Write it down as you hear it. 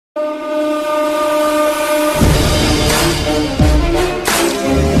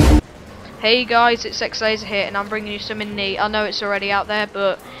Hey guys, it's Riese here, and I'm bringing you something neat. I know it's already out there,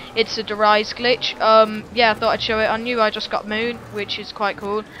 but it's a Riese glitch. Yeah, I thought I'd show it on you. I just got Moon, which is quite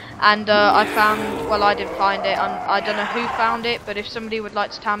cool, and I found, well, I didn't find it, and I don't know who found it, but if somebody would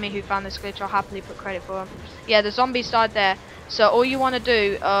like to tell me who found this glitch, I'll happily put credit for them. Yeah, the zombies died there. So all you want to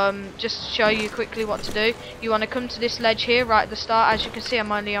do, just to show you quickly what to do, you want to come to this ledge here right at the start. As you can see,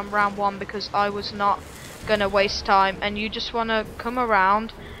 I'm only on round 1 because I was not gonna waste time, and you just want to come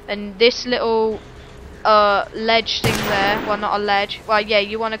around, and this little ledge thing there, well, not a ledge, well, yeah,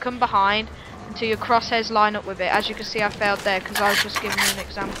 you want to come behind until your crosshairs line up with it. As you can see, I failed there because I was just giving you an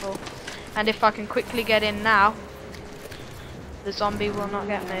example. And if I can quickly get in now, the zombie will not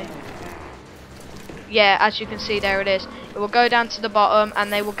get me. Yeah, as you can see, there it is. It will go down to the bottom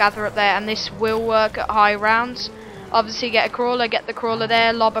and they will gather up there, and this will work at high rounds. Obviously, get a crawler, get the crawler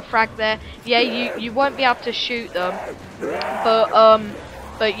there, lob a frag there. Yeah, you won't be able to shoot them,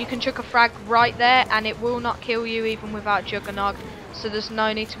 but you can chuck a frag right there and it will not kill you even without Juggernog. So there's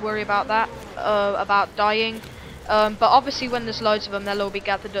no need to worry about that, about dying. But obviously when there's loads of them, they'll all be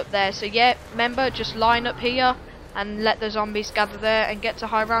gathered up there. So yeah, remember, just line up here and let the zombies gather there and get to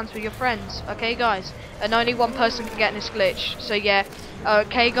high rounds with your friends. Okay guys, and only one person can get in this glitch. So yeah,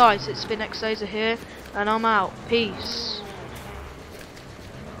 okay guys, it's been Riese here and I'm out. Peace.